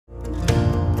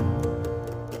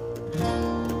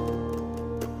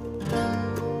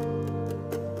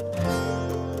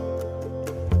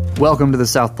Welcome to the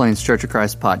South Plains Church of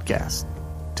Christ podcast.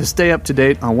 To stay up to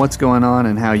date on what's going on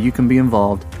and how you can be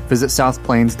involved, visit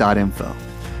southplains.info.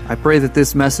 I pray that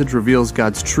this message reveals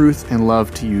God's truth and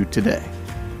love to you today.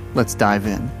 Let's dive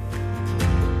in.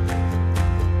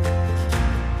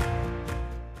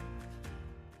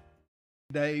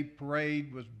 Day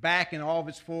parade was back in all of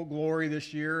its full glory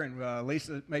this year, and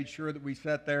Lisa made sure that we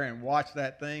sat there and watched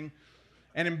that thing.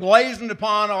 And emblazoned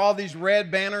upon all these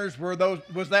red banners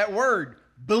was that word,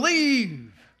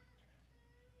 believe.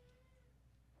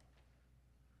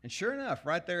 And sure enough,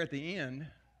 right there at the end,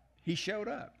 he showed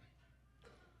up.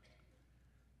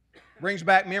 Brings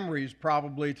back memories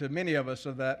probably to many of us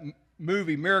of that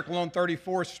movie, Miracle on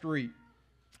 34th Street,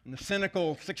 and the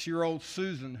cynical 6-year-old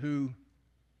Susan who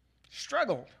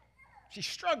struggled. She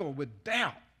struggled with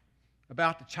doubt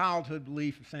about the childhood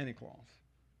belief of Santa Claus.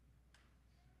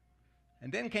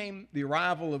 And then came the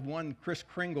arrival of one Kris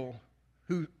Kringle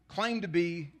who claimed to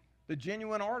be the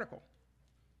genuine article.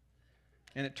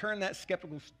 And it turned that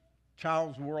skeptical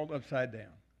child's world upside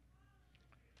down.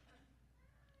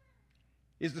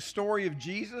 Is the story of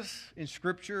Jesus in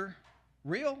Scripture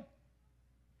real?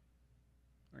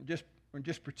 Or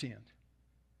just pretend?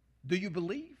 Do you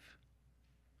believe?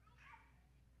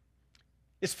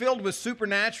 It's filled with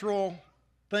supernatural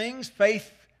things,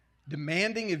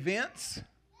 faith-demanding events,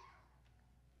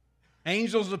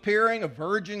 angels appearing, a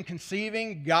virgin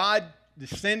conceiving, God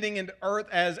descending into earth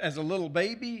as a little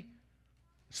baby,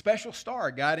 a special star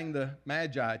guiding the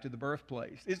Magi to the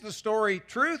birthplace. Is the story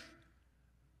truth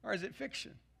or is it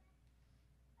fiction?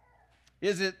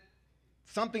 Is it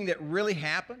something that really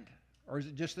happened or is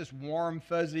it just this warm,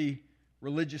 fuzzy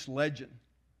religious legend,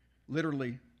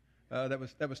 literally, that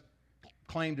was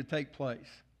claimed to take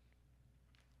place?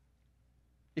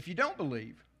 If you don't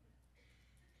believe,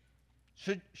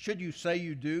 should you say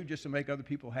you do just to make other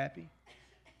people happy?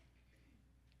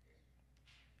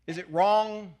 Is it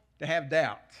wrong to have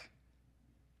doubts?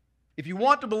 If you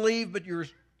want to believe but you're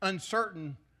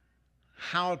uncertain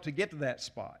how to get to that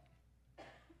spot.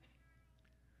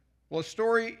 Well, a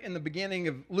story in the beginning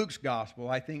of Luke's gospel,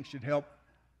 I think, should help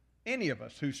any of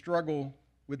us who struggle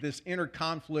with this inner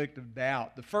conflict of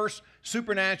doubt. The first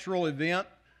supernatural event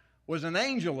was an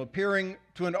angel appearing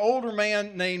to an older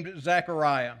man named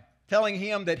Zechariah, telling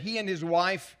him that he and his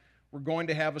wife were going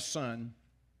to have a son,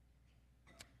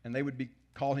 and they would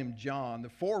call him John, the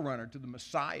forerunner to the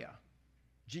Messiah,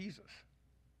 Jesus.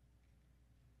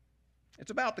 It's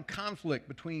about the conflict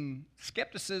between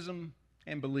skepticism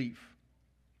and belief.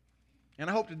 And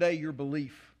I hope today your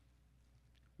belief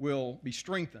will be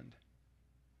strengthened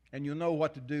and you'll know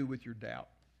what to do with your doubt.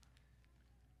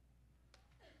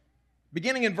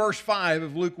 Beginning in verse 5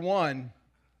 of Luke 1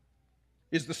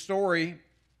 is the story.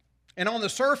 And on the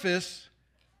surface,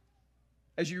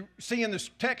 as you see in this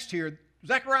text here,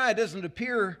 Zechariah doesn't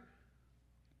appear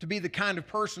to be the kind of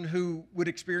person who would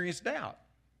experience doubt.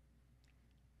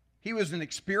 He was an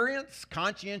experienced,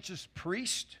 conscientious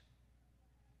priest.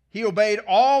 He obeyed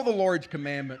all the Lord's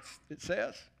commandments, it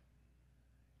says.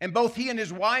 And both he and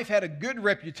his wife had a good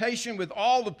reputation with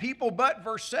all the people, but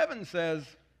verse 7 says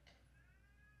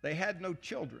they had no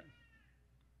children.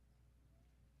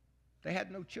 They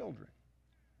had no children.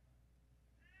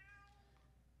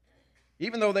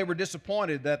 Even though they were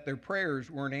disappointed that their prayers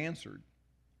weren't answered,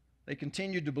 they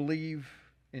continued to believe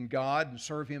in God and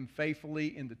serve Him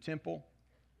faithfully in the temple.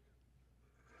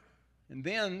 And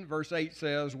then, verse 8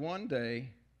 says, one day,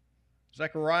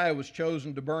 Zechariah was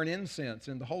chosen to burn incense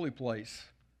in the holy place,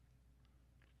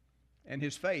 and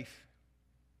his faith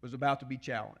was about to be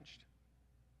challenged.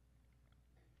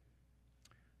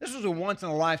 This was a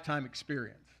once-in-a-lifetime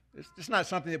experience. It's not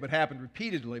something that would happen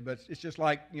repeatedly, but it's just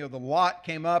like, the lot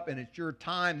came up and it's your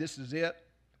time, this is it.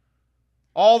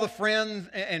 All the friends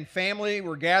and family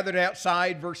were gathered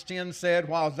outside, verse 10 said,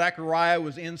 while Zechariah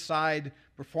was inside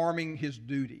performing his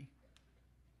duty.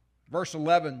 Verse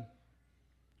 11,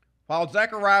 while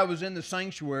Zechariah was in the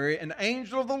sanctuary, an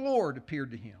angel of the Lord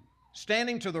appeared to him,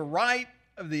 standing to the right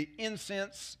of the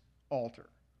incense altar.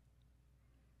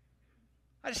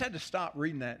 I just had to stop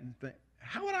reading that and think,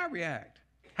 how would I react?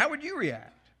 How would you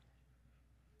react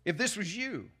if this was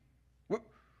you?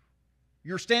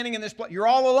 You're standing in this place. You're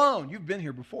all alone. You've been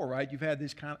here before, right? You've had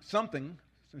this kind of some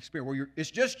experience where it's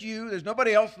just you. There's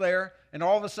nobody else there. And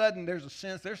all of a sudden, there's a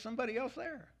sense there's somebody else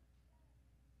there.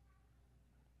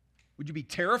 Would you be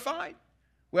terrified?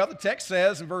 Well, the text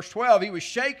says in verse 12, he was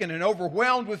shaken and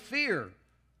overwhelmed with fear.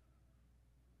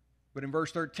 But in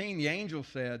verse 13, the angel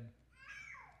said,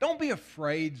 don't be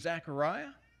afraid,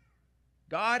 Zechariah.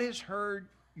 God has heard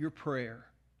your prayer.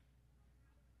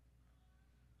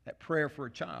 That prayer for a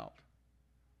child.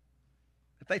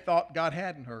 they thought God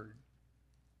hadn't heard.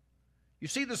 You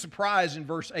see the surprise in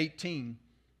verse 18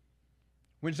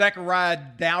 when Zechariah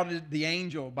doubted the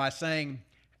angel by saying,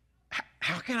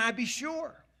 how can I be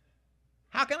sure?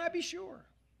 How can I be sure?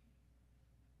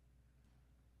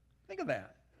 Think of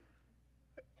that.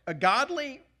 A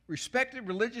godly, respected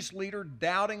religious leader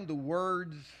doubting the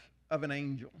words of an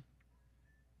angel.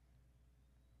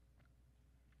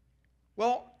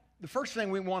 Well, the first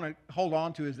thing we want to hold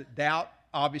on to is that doubt,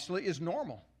 obviously, is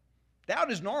normal.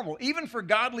 Doubt is normal, even for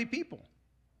godly people.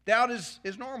 Doubt is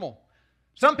normal.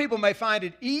 Some people may find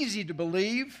it easy to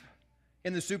believe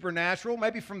in the supernatural.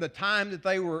 Maybe from the time that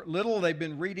they were little, they've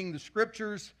been reading the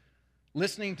Scriptures,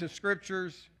 listening to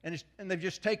Scriptures, and they've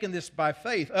just taken this by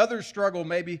faith. Others struggle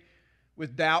maybe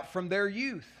with doubt from their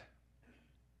youth.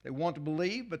 They want to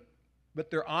believe,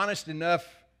 but they're honest enough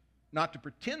not to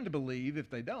pretend to believe if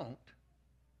they don't.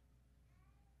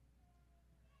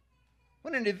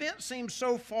 When an event seems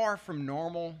so far from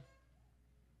normal,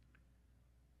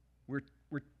 we're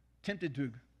tempted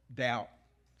to doubt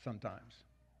sometimes.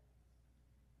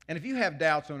 And if you have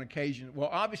doubts on occasion, well,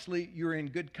 obviously you're in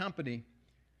good company.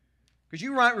 Because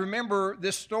you might remember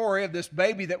this story of this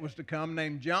baby that was to come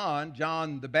named John.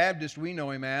 John the Baptist, we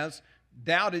know him as,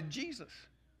 doubted Jesus.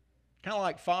 Kind of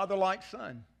like father, like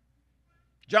son.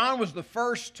 John was the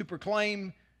first to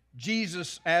proclaim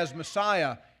Jesus as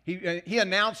Messiah. He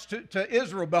announced to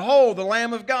Israel, "Behold, the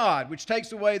Lamb of God, which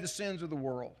takes away the sins of the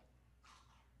world."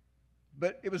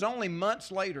 But it was only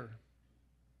months later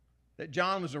that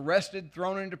John was arrested,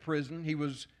 thrown into prison. He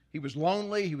was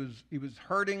lonely. He was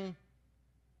hurting.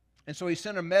 And so he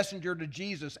sent a messenger to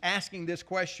Jesus asking this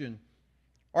question: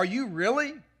 "Are you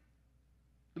really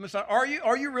the Messiah?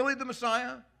 Are you really the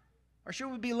Messiah? Or should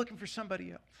we be looking for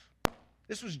somebody else?"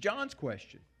 This was John's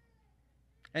question.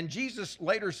 And Jesus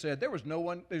later said, there's no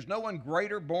one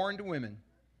greater born to women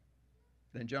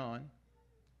than John.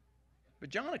 But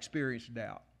John experienced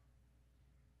doubt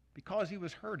because he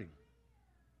was hurting.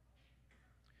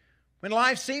 When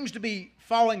life seems to be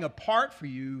falling apart for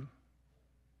you,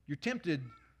 you're tempted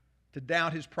to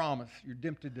doubt His promise. You're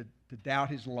tempted to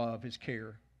doubt His love, His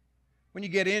care. When you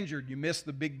get injured, you miss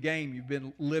the big game you've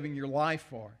been living your life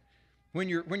for. When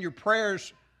your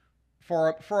prayers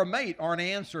for a mate aren't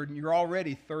answered and you're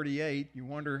already 38, you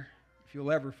wonder if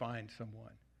you'll ever find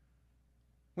someone.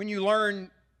 When you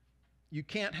learn you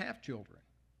can't have children.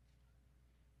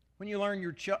 When you learn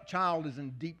your child is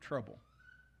in deep trouble.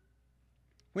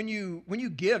 When you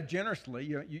give generously,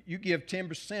 you give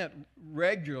 10%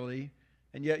 regularly,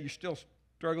 and yet you're still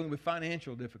struggling with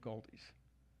financial difficulties.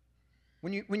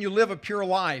 When you live a pure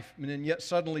life, and then yet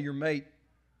suddenly your mate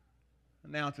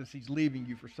announces he's leaving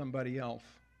you for somebody else.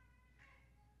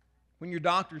 When your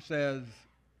doctor says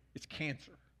it's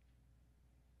cancer.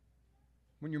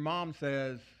 When your mom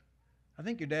says, "I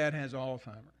think your dad has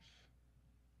Alzheimer's."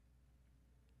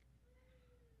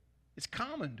 It's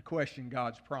common to question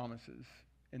God's promises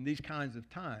in these kinds of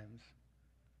times.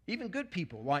 Even good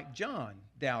people like John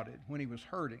doubted when he was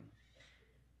hurting.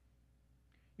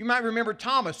 You might remember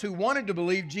Thomas, who wanted to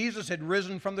believe Jesus had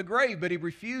risen from the grave, but he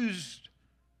refused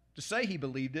to say he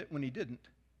believed it when he didn't.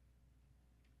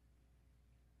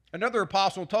 Another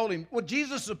apostle told him, "Well,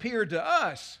 Jesus appeared to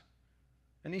us."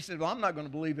 And he said, "Well, I'm not going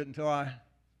to believe it until I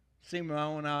see him with my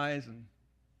own eyes and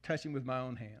touch him with my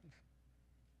own hands."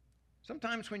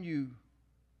 Sometimes when you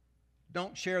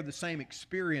don't share the same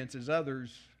experience as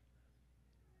others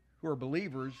who are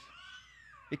believers,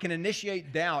 it can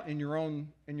initiate doubt in your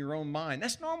own mind.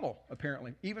 That's normal,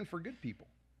 apparently, even for good people.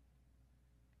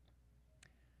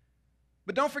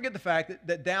 But don't forget the fact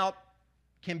that doubt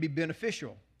can be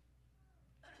beneficial.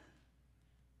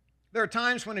 There are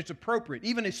times when it's appropriate,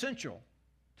 even essential,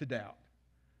 to doubt.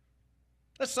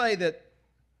 Let's say that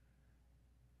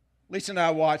Lisa and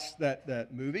I watched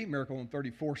that movie, Miracle on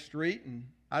 34th Street,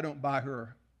 and I don't buy her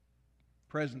a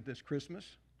present this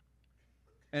Christmas.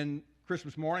 And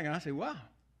Christmas morning, I say, "Wow,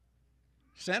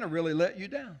 Santa really let you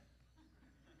down."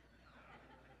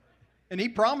 And he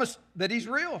promised that he's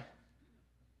real.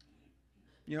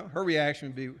 You know, her reaction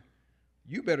would be,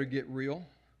 "You better get real."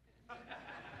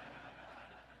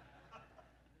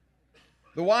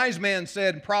 The wise man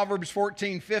said in Proverbs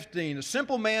 14:15, "A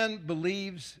simple man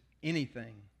believes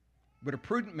anything, but a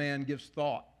prudent man gives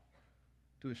thought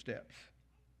to his steps."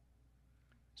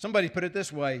 Somebody put it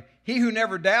this way: he who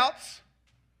never doubts,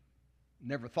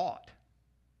 never thought.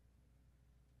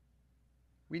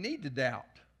 We need to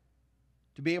doubt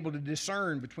to be able to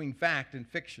discern between fact and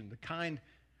fiction,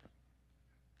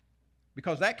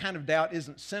 because that kind of doubt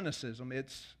isn't cynicism,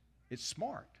 it's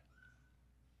smart.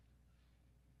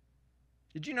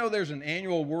 Did you know there's an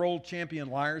annual World Champion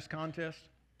Liars contest?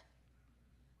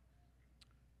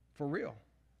 For real.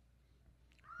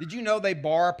 Did you know they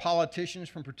bar politicians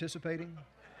from participating?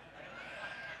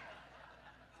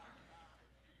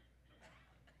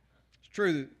 It's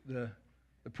true. The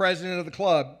president of the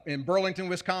club in Burlington,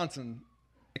 Wisconsin,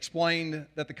 explained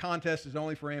that the contest is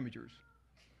only for amateurs.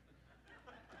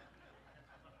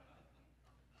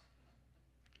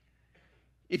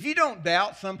 If you don't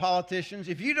doubt some politicians,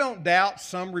 if you don't doubt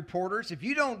some reporters, if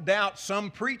you don't doubt some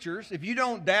preachers, if you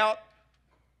don't doubt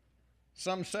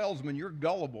some salesmen, you're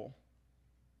gullible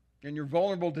and you're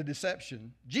vulnerable to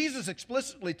deception. Jesus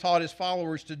explicitly taught his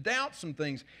followers to doubt some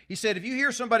things. He said, if you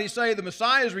hear somebody say the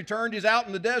Messiah has returned, he's out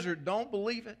in the desert, don't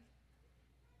believe it.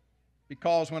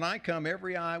 Because when I come,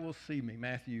 every eye will see me.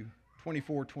 Matthew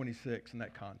 24:26 in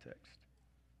that context.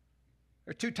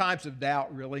 There are two types of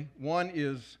doubt, really. One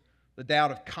is the doubt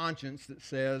of conscience that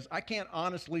says, I can't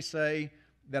honestly say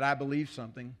that I believe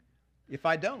something if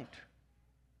I don't.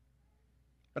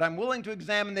 But I'm willing to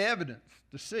examine the evidence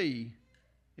to see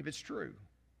if it's true.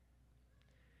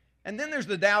 And then there's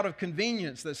the doubt of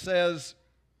convenience that says,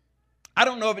 I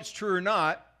don't know if it's true or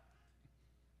not.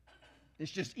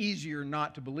 It's just easier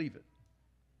not to believe it.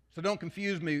 So don't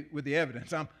confuse me with the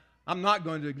evidence. I'm not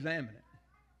going to examine it.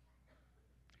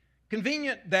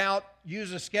 Convenient doubt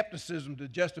uses skepticism to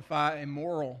justify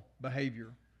immoral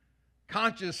behavior.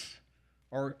 Conscious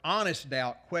or honest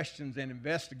doubt questions and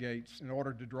investigates in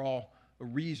order to draw a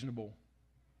reasonable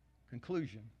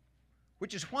conclusion.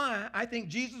 Which is why I think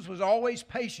Jesus was always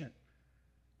patient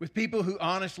with people who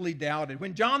honestly doubted.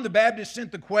 When John the Baptist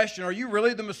sent the question, are you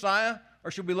really the Messiah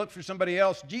or should we look for somebody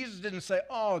else? Jesus didn't say,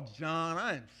 oh, John,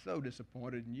 I am so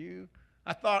disappointed in you.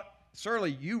 I thought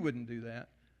surely you wouldn't do that.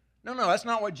 No, that's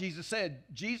not what Jesus said.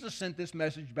 Jesus sent this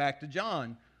message back to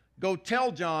John. Go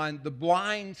tell John, the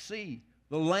blind see,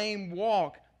 the lame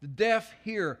walk, the deaf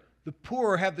hear, the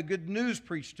poor have the good news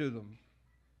preached to them.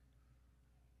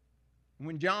 And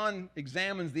when John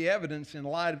examines the evidence in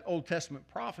light of Old Testament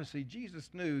prophecy, Jesus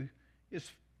knew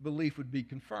his belief would be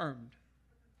confirmed.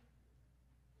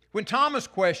 When Thomas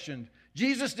questioned,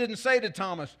 Jesus didn't say to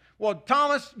Thomas, well,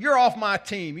 Thomas, you're off my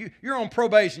team. You're on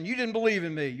probation. You didn't believe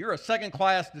in me. You're a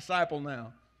second-class disciple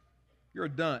now. You're a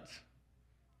dunce.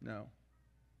 No.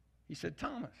 He said,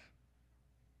 Thomas,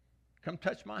 come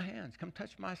touch my hands. Come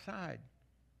touch my side.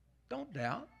 Don't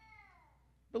doubt.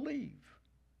 Believe.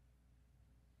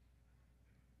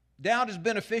 Doubt is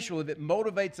beneficial if it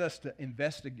motivates us to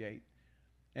investigate,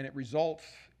 and it results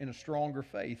in a stronger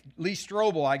faith. Lee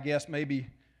Strobel, I guess, maybe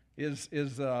is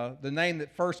the name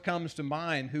that first comes to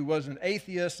mind, who was an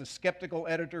atheist, a skeptical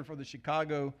editor for the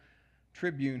Chicago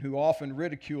Tribune, who often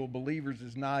ridiculed believers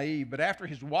as naive. But after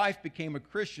his wife became a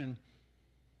Christian,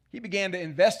 he began to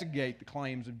investigate the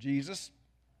claims of Jesus,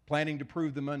 planning to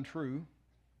prove them untrue.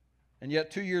 And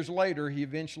yet 2 years later, he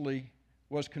eventually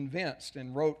was convinced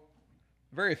and wrote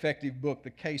a very effective book, The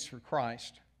Case for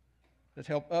Christ, that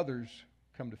helped others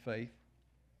come to faith.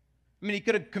 I mean, he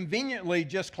could have conveniently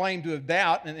just claimed to have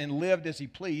doubt and lived as he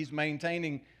pleased,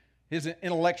 maintaining his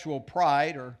intellectual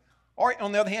pride. Or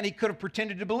on the other hand, he could have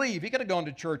pretended to believe. He could have gone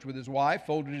to church with his wife,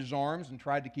 folded his arms, and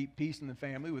tried to keep peace in the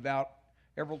family without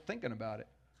ever thinking about it.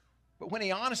 But when he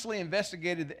honestly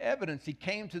investigated the evidence, he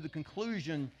came to the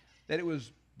conclusion that it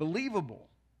was believable.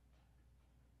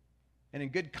 And in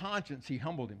good conscience, he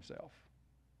humbled himself.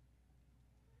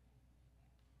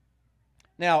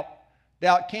 Now,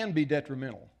 doubt can be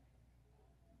detrimental.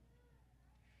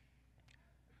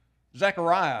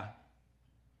 Zechariah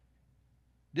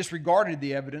disregarded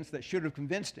the evidence that should have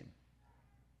convinced him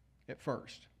at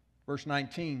first. Verse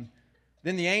 19,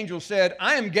 then the angel said,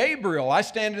 I am Gabriel. I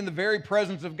stand in the very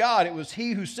presence of God. It was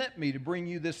he who sent me to bring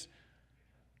you this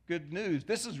good news.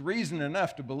 This is reason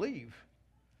enough to believe.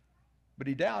 But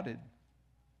he doubted.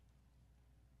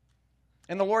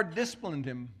 And the Lord disciplined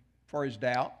him for his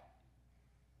doubt.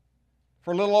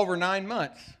 For a little over 9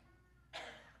 months,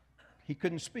 he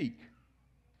couldn't speak.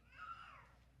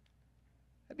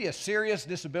 That'd be a serious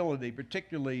disability,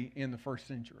 particularly in the first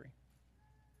century.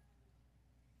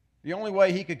 The only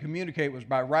way he could communicate was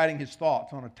by writing his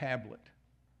thoughts on a tablet.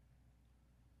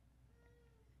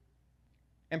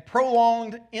 And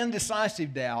prolonged,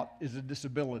 indecisive doubt is a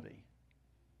disability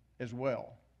as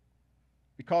well,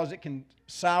 because it can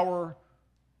sour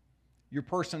your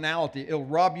personality. It'll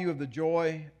rob you of the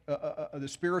joy, of the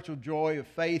spiritual joy of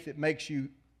faith. It makes you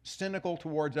cynical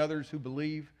towards others who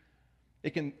believe.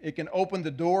 It can open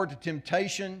the door to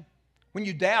temptation. When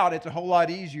you doubt, it's a whole lot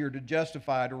easier to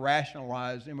justify, to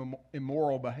rationalize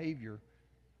immoral behavior.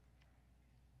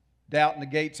 Doubt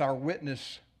negates our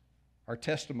witness, our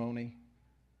testimony.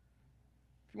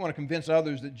 If you want to convince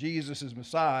others that Jesus is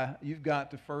Messiah, you've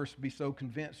got to first be so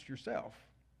convinced yourself.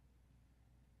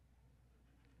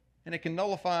 and it can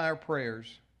nullify our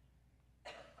prayers.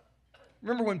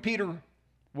 Remember when Peter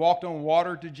walked on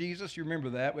water to Jesus? You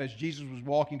remember that, as Jesus was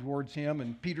walking towards him,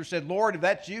 and Peter said, Lord, if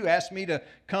that's you, ask me to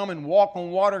come and walk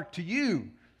on water to you.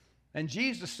 And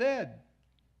Jesus said,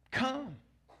 come.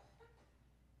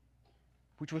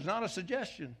 Which was not a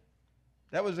suggestion.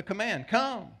 That was a command.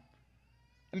 Come.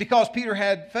 And because Peter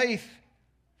had faith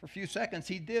for a few seconds,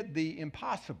 he did the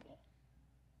impossible.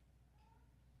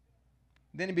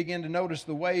 Then he began to notice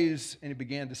the waves, and he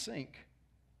began to sink.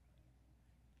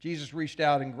 Jesus reached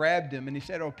out and grabbed him, and he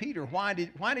said, oh, Peter, why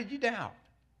did you doubt?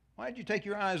 Why did you take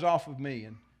your eyes off of me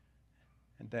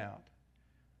and doubt?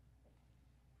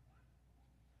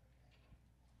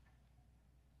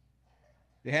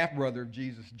 The half-brother of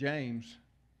Jesus, James,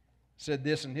 said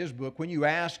this in his book, when you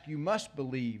ask, you must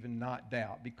believe and not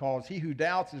doubt, because he who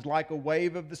doubts is like a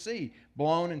wave of the sea,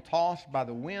 blown and tossed by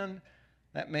the wind.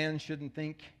 That man shouldn't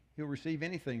think he'll receive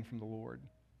anything from the Lord.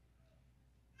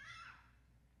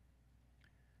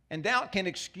 And doubt can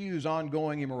excuse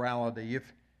ongoing immorality. If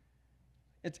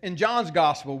it's in John's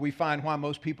gospel, we find why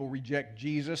most people reject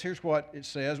Jesus. Here's what it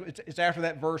says. It's after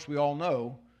that verse we all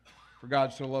know, for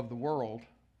God so loved the world.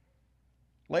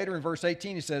 Later in verse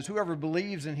 18 he says, whoever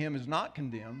believes in him is not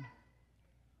condemned,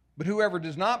 but whoever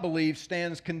does not believe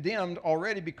stands condemned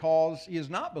already because he has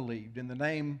not believed in the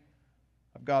name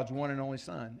of God's one and only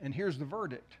Son. And here's the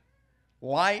verdict.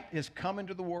 Light has come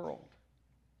into the world,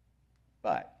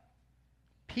 but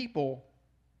people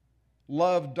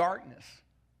love darkness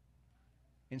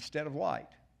instead of light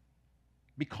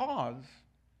because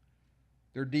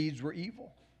their deeds were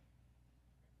evil.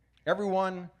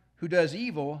 Everyone who does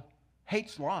evil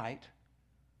hates light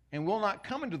and will not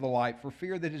come into the light for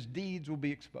fear that his deeds will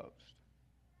be exposed.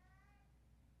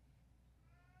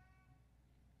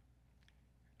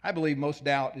 I believe most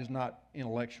doubt is not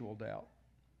intellectual doubt.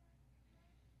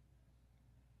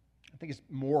 I think it's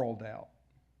moral doubt.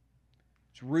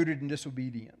 It's rooted in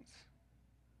disobedience.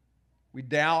 We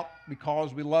doubt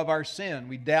because we love our sin.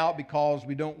 We doubt because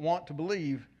we don't want to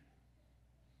believe,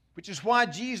 which is why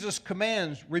Jesus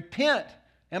commands, repent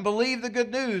and believe the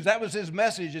good news. That was his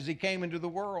message as he came into the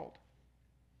world.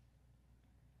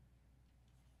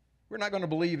 We're not going to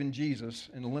believe in Jesus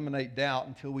and eliminate doubt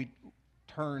until we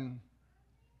turn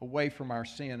away from our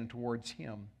sin and towards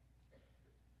him.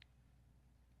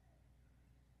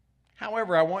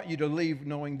 However, I want you to leave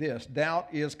knowing this. Doubt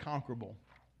is conquerable.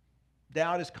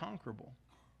 Doubt is conquerable.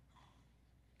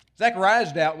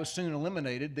 Zechariah's doubt was soon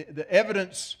eliminated. The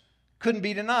evidence couldn't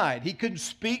be denied. He couldn't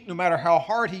speak no matter how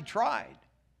hard he tried.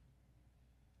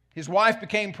 His wife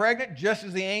became pregnant just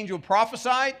as the angel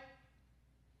prophesied,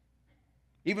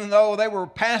 even though they were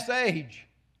past age.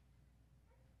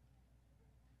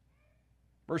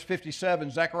 Verse 57,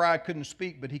 Zechariah couldn't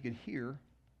speak, but he could hear.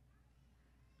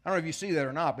 I don't know if you see that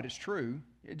or not, but it's true.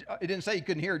 It didn't say he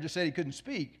couldn't hear, it just said he couldn't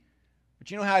speak. But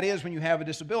you know how it is when you have a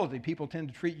disability. People tend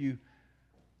to treat you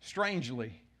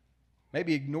strangely,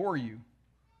 maybe ignore you.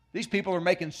 These people are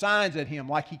making signs at him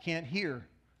like he can't hear.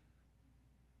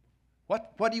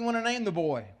 What do you want to name the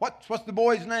boy? What's the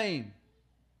boy's name?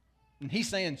 And he's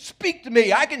saying, speak to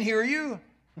me, I can hear you.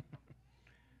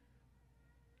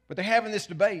 But they're having this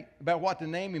debate about what to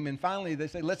name him, and finally they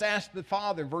say, let's ask the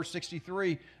father, verse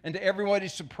 63. And to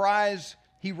everybody's surprise,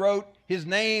 he wrote, his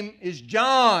name is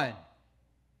John.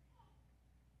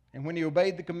 And when he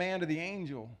obeyed the command of the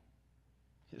angel,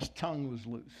 his tongue was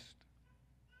loosed.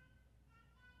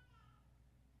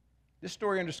 This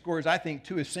story underscores, I think,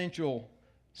 two essential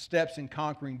steps in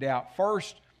conquering doubt.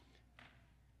 First,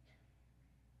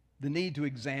 the need to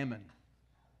examine.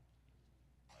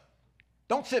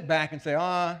 Don't sit back and say,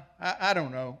 I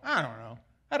don't know. I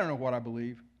don't know what I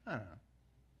believe. I don't know.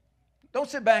 Don't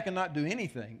sit back and not do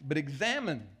anything, but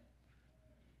examine.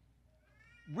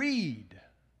 Read.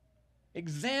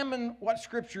 Examine what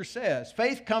Scripture says.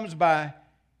 Faith comes by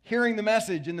hearing the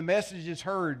message, and the message is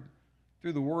heard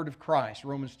through the Word of Christ,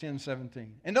 Romans 10:17.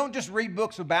 And don't just read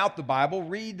books about the Bible.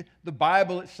 Read the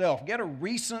Bible itself. Get a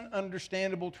recent,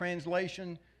 understandable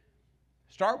translation.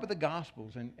 Start with the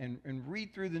Gospels and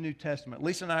read through the New Testament.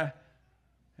 Lisa and I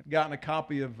have gotten a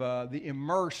copy of the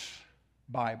Immerse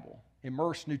Bible,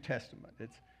 Immerse New Testament.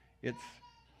 It's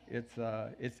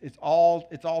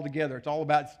all together. It's all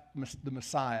about the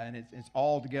Messiah, and it's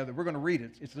all together. We're going to read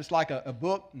it. It's just like a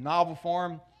book, novel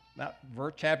form,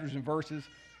 about chapters and verses,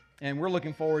 and we're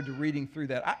looking forward to reading through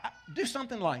that. Do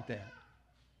something like that.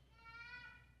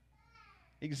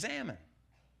 Examine,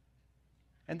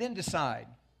 and then decide.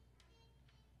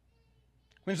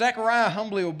 When Zechariah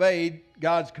humbly obeyed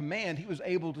God's command, he was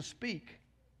able to speak.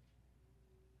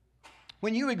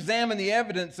 When you examine the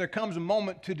evidence, there comes a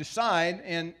moment to decide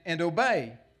and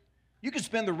obey. You could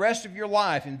spend the rest of your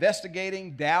life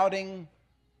investigating, doubting,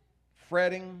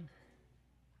 fretting,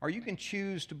 or you can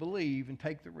choose to believe and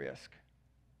take the risk.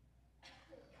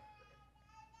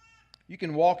 You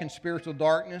can walk in spiritual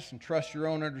darkness and trust your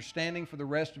own understanding for the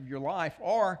rest of your life,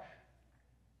 or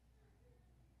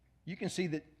you can see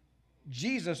that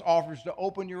Jesus offers to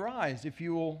open your eyes if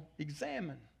you will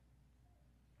examine.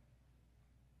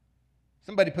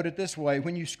 Somebody put it this way: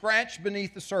 when you scratch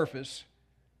beneath the surface,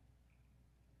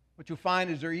 what you'll find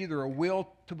is there either a will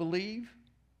to believe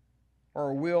or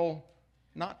a will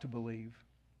not to believe.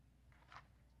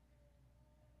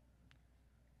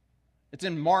 It's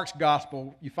in Mark's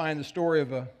gospel. You find the story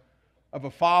of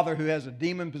a father who has a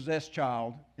demon-possessed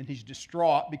child, and he's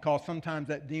distraught because sometimes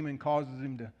that demon causes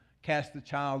him to cast the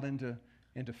child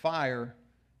into fire.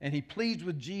 And he pleads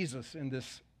with Jesus in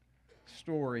this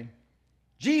story.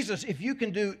 Jesus, if you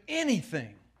can do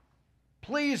anything,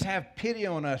 please have pity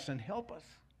on us and help us.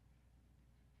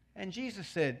 And Jesus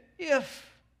said,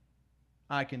 if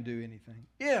I can do anything,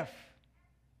 if.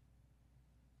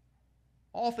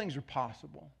 All things are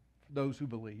possible for those who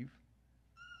believe.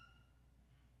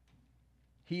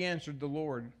 He answered the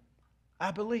Lord,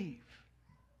 I believe.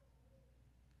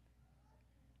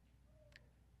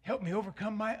 Help me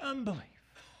overcome my unbelief.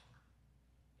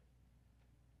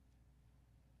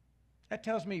 That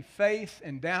tells me faith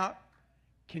and doubt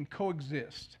can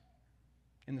coexist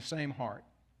in the same heart.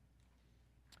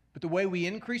 But the way we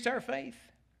increase our faith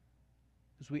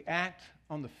is we act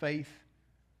on the faith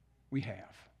we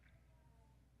have.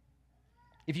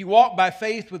 If you walk by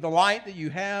faith with the light that you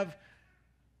have,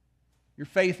 your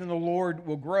faith in the Lord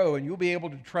will grow and you'll be able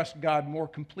to trust God more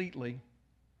completely.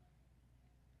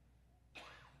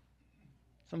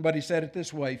 Somebody said it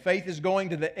this way: faith is going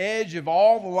to the edge of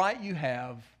all the light you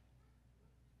have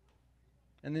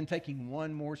and then taking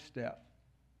one more step.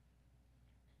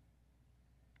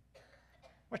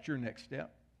 What's your next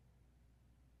step?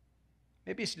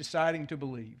 Maybe it's deciding to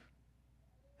believe.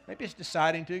 Maybe it's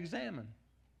deciding to examine.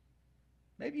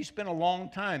 Maybe you spent a long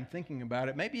time thinking about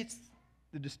it. Maybe it's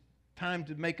the time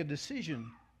to make a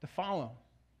decision to follow.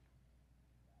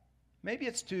 Maybe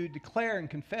it's to declare and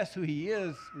confess who He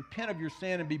is, repent of your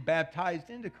sin, and be baptized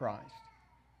into Christ.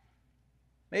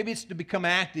 Maybe it's to become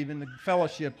active in the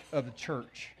fellowship of the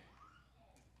church.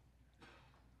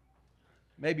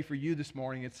 Maybe for you this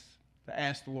morning, it's to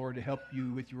ask the Lord to help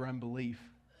you with your unbelief.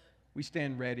 We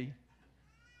stand ready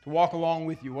to walk along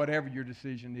with you, whatever your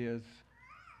decision is.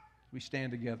 We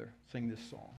stand together, sing this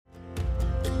song.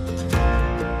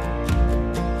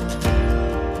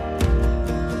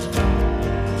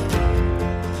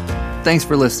 Thanks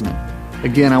for listening.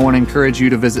 Again, I want to encourage you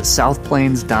to visit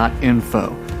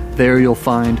southplains.info. There you'll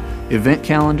find event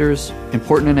calendars,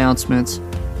 important announcements,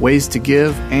 ways to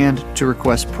give, and to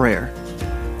request prayer.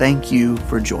 Thank you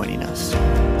for joining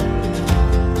us.